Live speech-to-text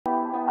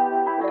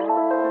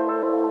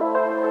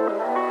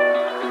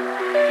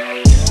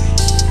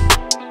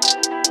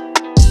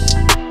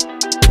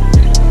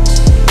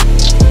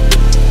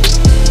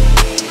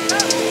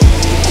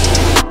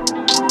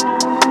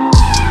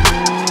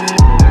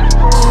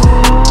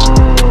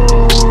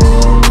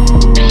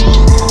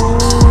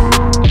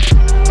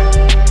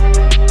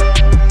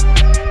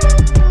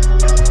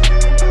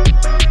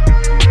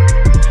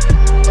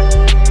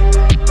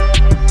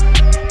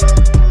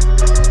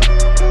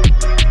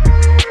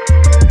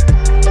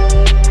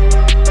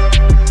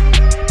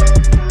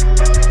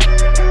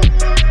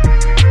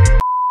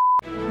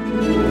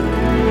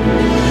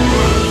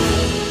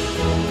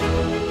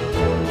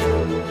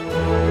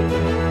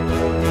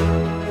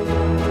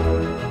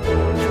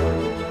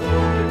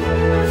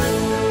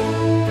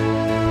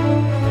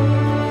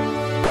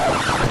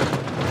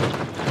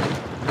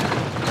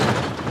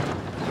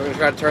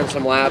got to turn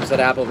some laps at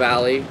Apple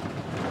Valley,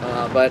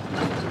 but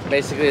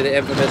basically the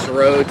infamous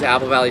road to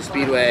Apple Valley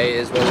Speedway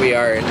is what we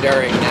are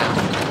enduring now,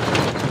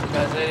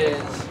 because it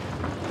is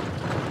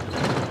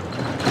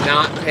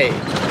not paved.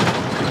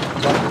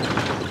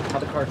 How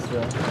the carts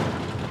feel?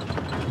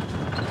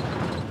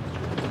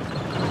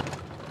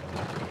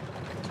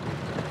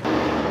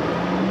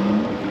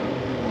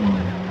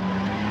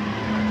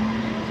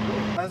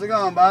 How's it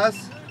going,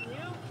 boss?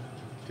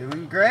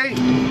 Doing great.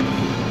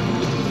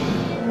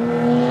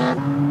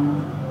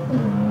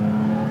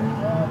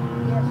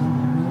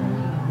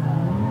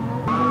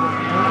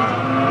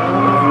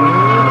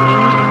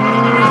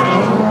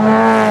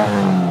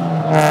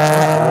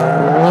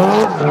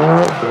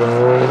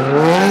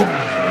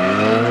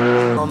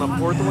 On the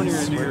fourth one, you're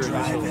gonna do your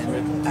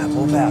initials.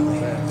 Apple Valley.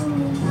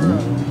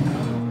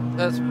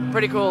 So it's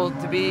pretty cool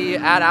to be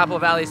at Apple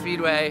Valley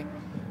Speedway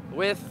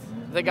with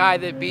the guy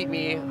that beat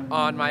me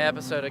on my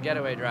episode of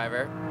Getaway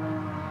Driver.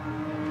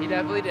 He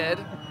definitely did.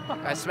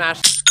 I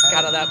smashed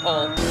out of that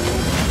pole.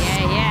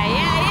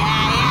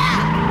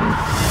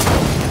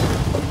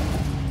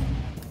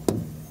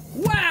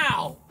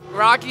 Wow!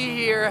 Rocky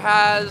here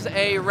has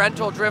a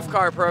rental drift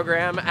car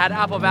program at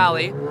Apple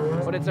Valley,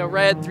 but it's a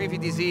red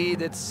 350Z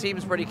that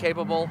seems pretty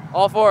capable.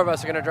 All four of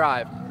us are gonna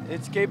drive.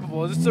 It's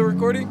capable. Is this still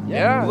recording?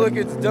 Yeah. Look,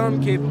 it's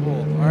dumb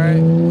capable. All right.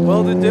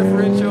 Welded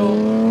differential,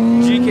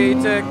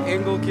 GK Tech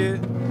angle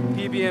kit,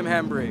 PBM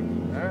handbrake.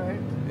 All right.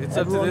 It's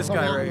up to this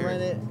guy right here.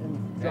 Rent it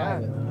and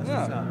drive it. That's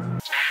what's up.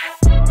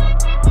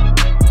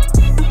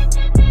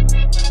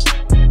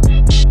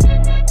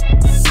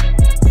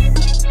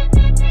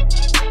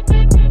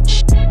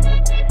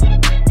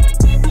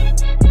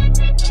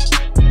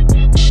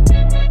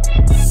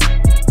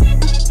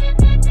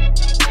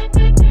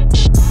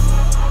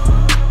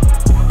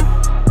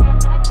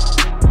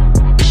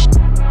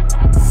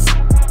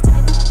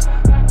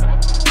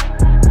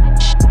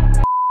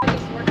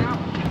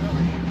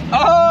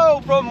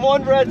 From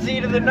one Red Z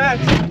to the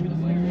next.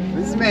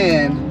 This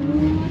man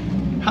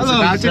is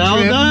about to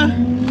trip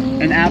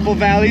an Apple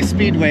Valley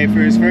Speedway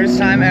for his first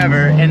time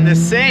ever in the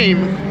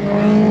same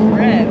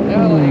red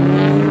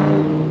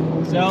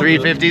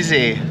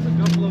 350Z.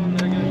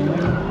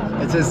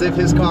 It's as if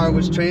his car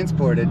was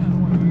transported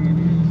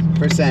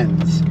for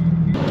sends.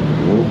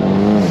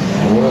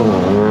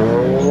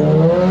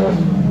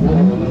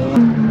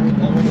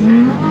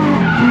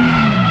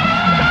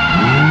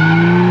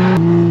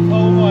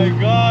 Oh my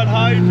God,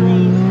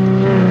 hydros.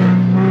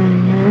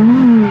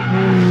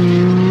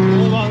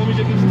 Hold on, let me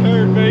get this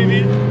turd,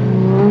 baby.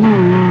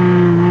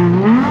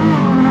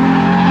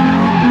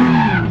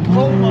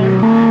 Oh my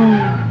God.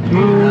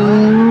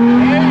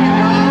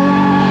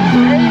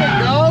 There you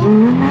go.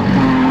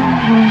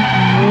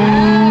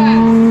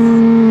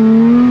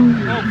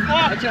 Oh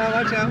fuck. Watch out,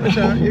 watch out, watch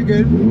out. You're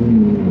good.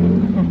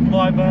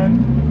 My bad.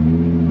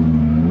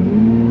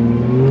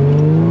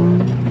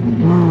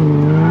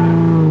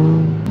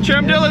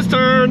 Trim Dilla's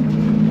turn.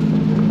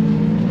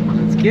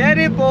 Let's get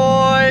it,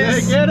 boys.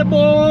 Let's get it,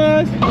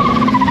 boys.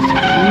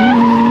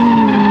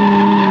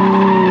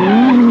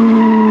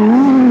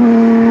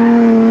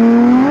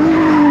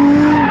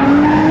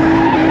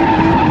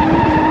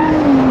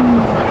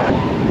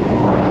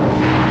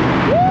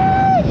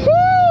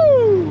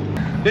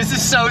 This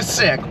is so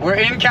sick. We're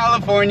in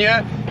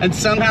California and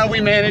somehow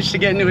we managed to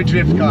get into a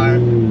drift car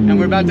and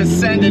we're about to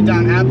send it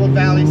down Apple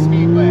Valley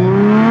Speedway.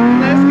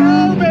 Let's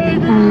go,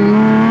 baby!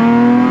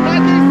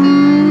 Let me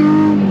see!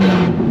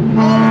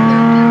 Oh,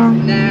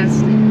 that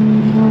is nasty.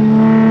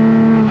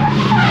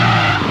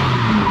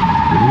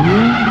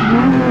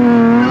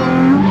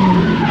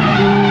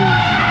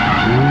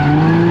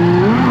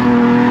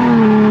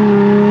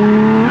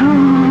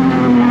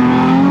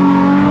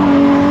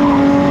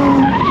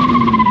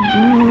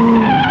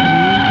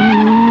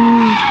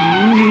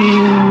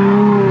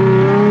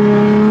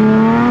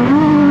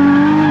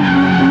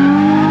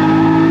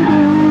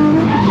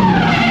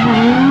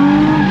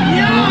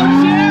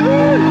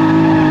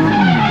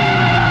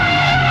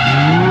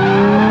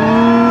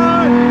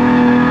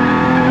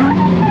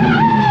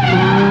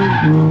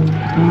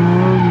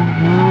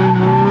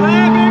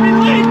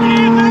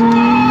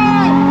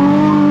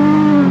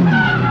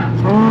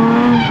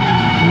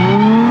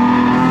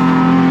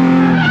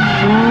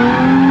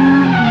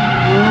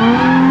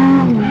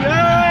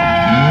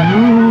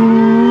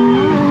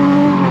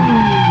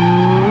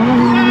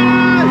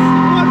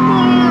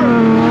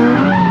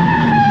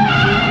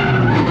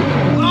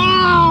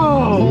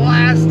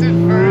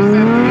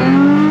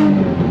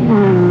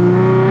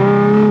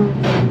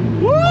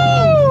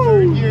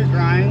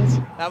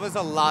 was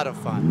a lot of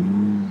fun.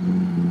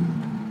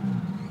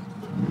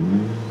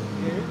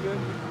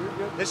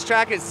 This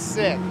track is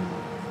sick.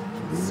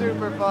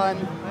 Super fun.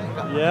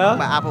 Yeah?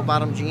 My apple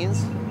bottom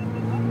jeans.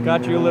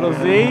 Got you a little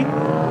Z.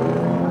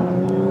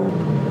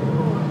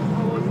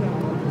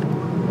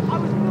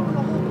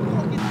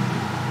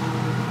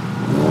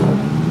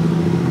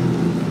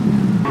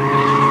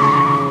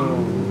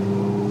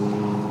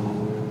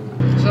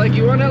 So like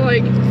you want to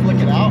like Flick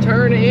it out.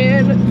 turn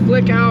in,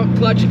 flick out,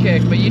 clutch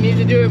kick, but you need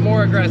to do it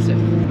more aggressive.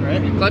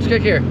 Right? Clutch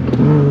kick here.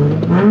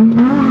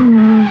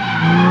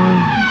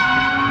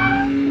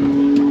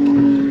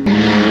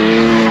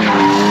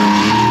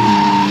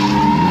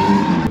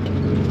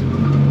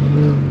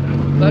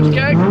 Clutch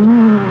kick.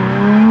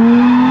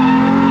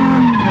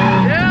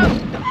 Yeah.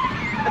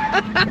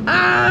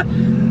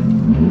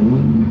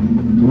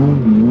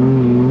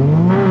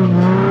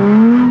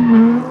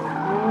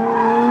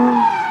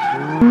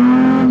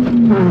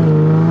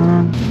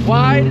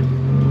 Wide.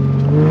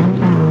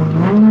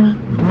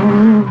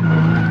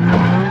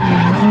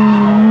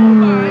 Oh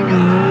my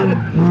God.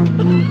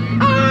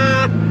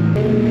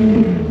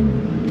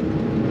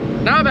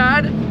 Not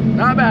bad,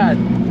 not bad.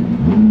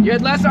 You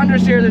had less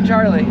understeer than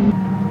Charlie.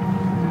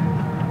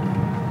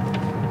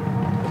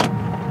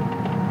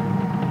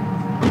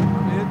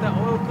 Hit that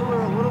oil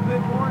cooler a little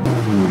bit more.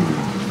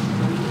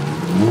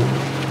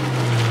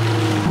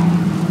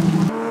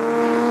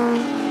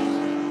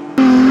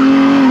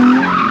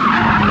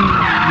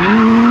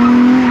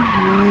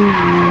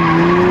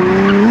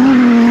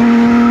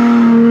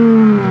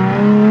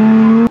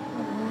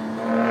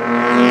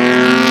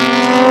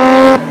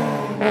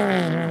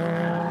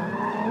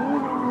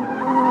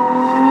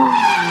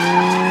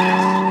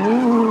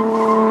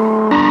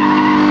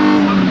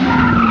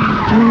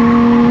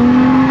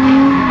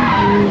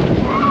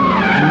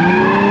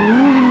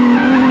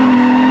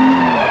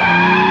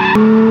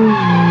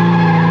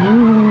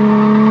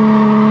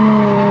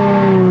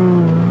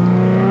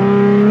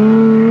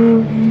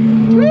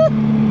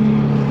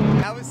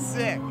 That was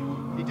sick.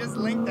 You just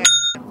linked that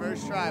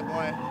first try,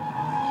 boy.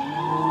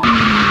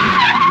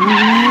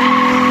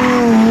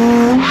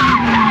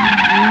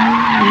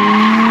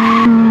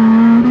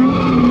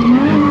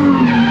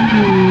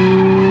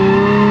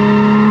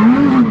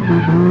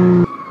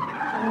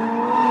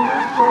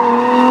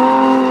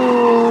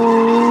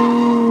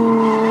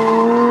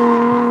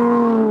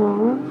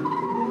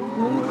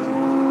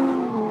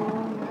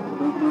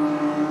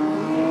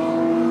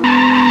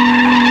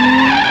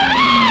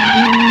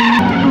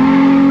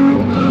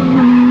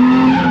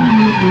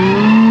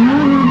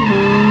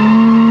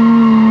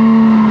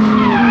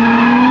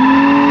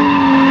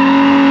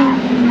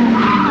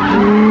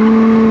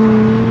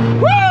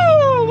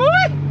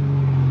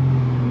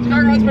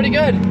 Car runs pretty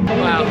good.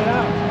 Wow.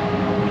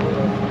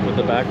 With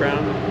the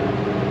background.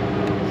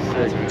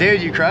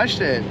 Dude, you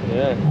crushed it.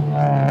 Yeah.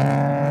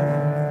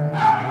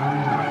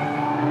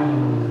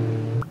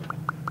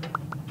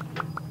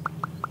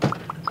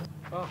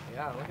 Oh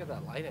yeah, look at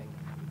that lighting.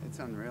 It's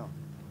unreal.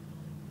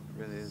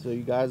 It really is. So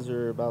you guys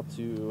are about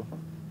to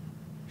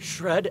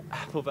Shred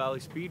Apple Valley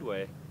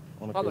Speedway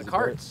on a On the crazy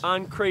carts.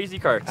 on crazy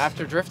carts.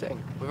 After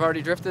drifting. We've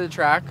already drifted the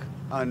track.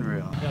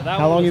 Unreal. Yeah, that part.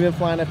 How long you been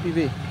flying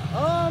FPV?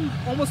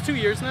 Almost 2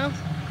 years now.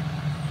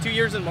 2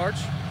 years in March.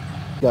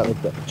 Got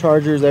like the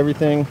chargers,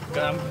 everything.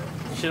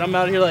 I'm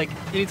out here like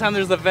anytime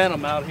there's an event,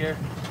 I'm out here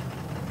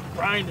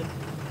grinding.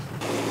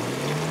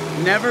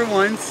 Never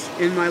once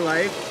in my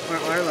life or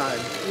our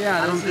lives.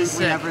 Yeah, I don't think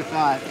we ever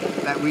thought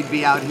that we'd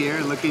be out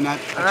here looking at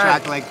a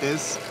track like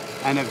this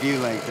and a view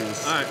like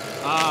this. All right.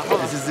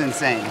 Hold on. This is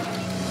insane.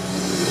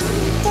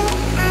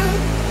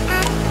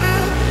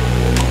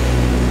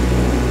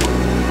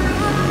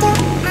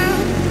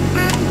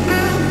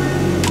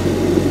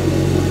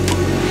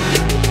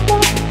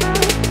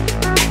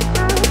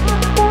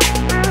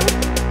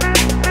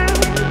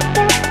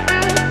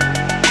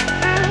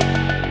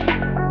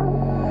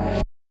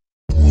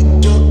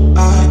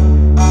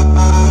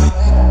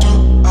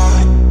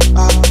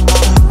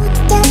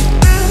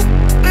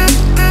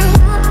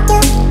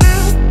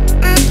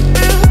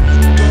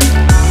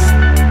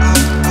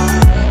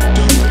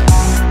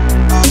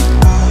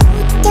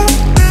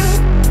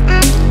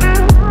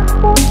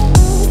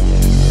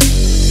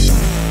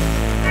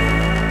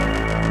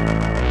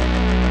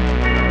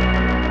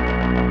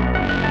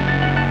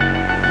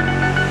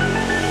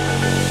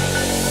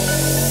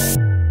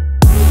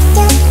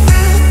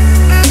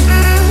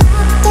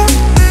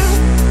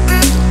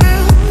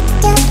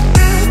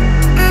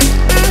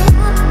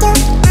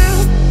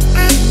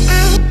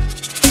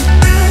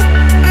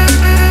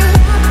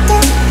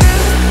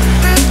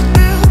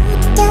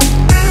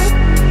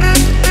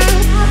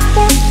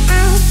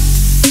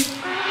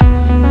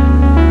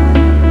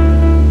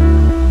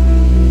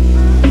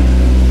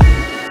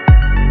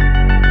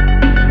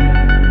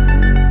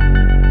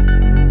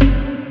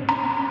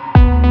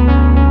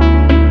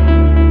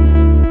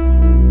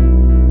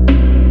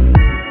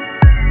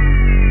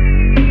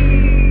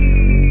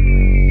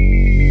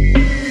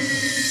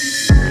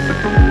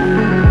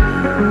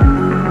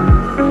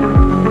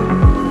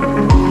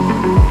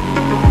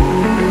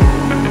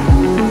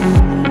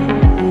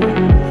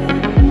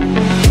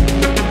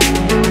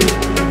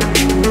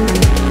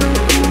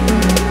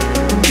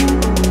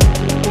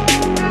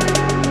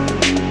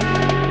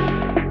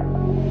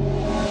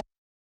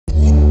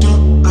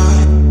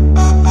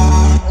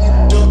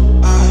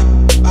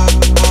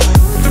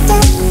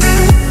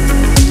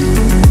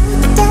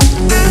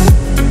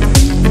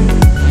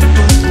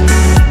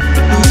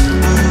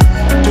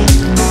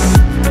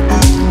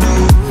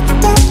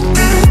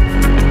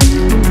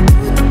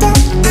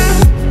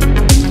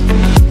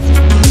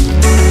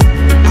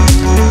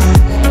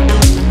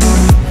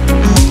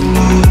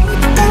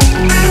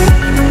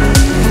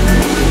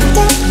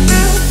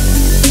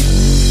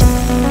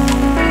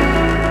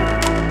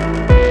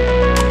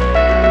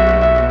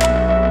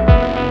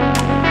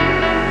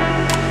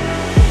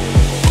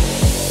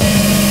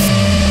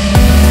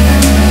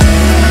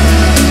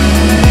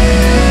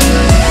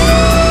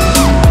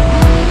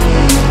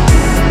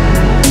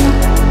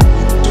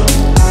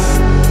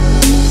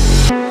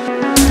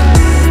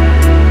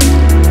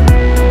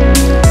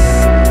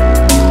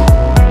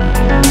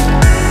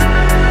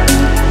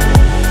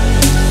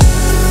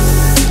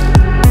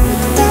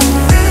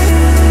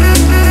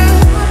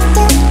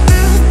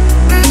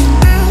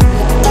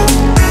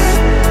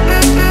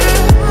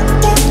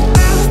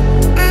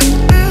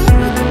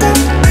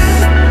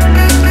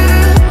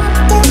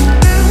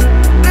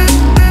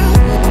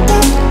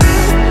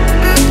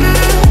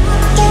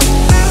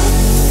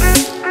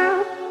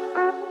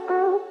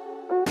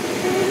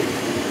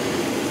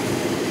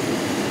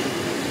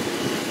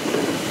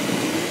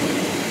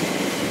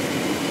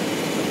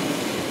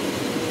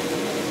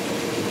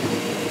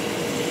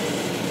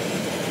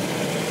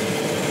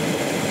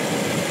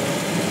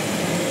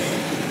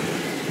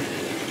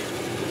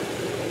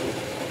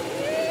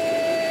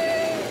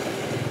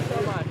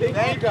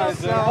 guys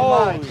so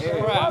holy much.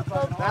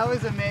 crap. That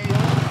was amazing.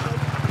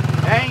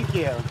 Thank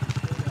you.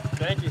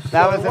 Thank you so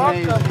That was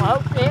amazing.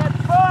 Hope you had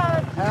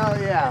fun.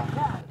 Hell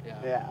yeah.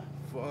 Yeah.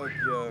 Fuck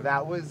yeah.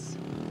 That was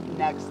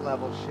next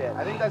level shit.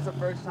 I think that's the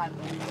first time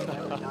anyone's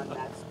ever done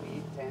that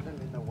speed tandem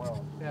in the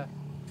world. Yeah,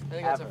 I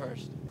think that's a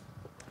first.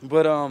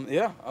 But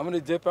yeah, I'm gonna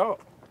dip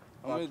out.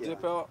 I'm gonna Fuck dip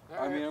yeah. out. I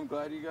Alright. mean, I'm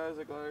glad you guys.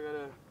 I got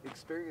to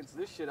experience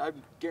this shit. I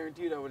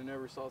guaranteed I would have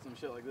never saw some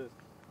shit like this.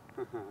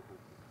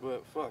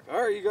 But fuck.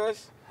 All right, you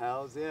guys.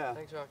 Hells yeah.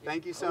 Thanks, Rocky.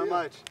 Thank you so Oh, yeah.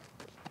 much.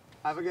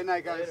 Have a good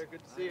night, guys. Later,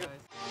 good to see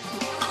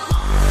you.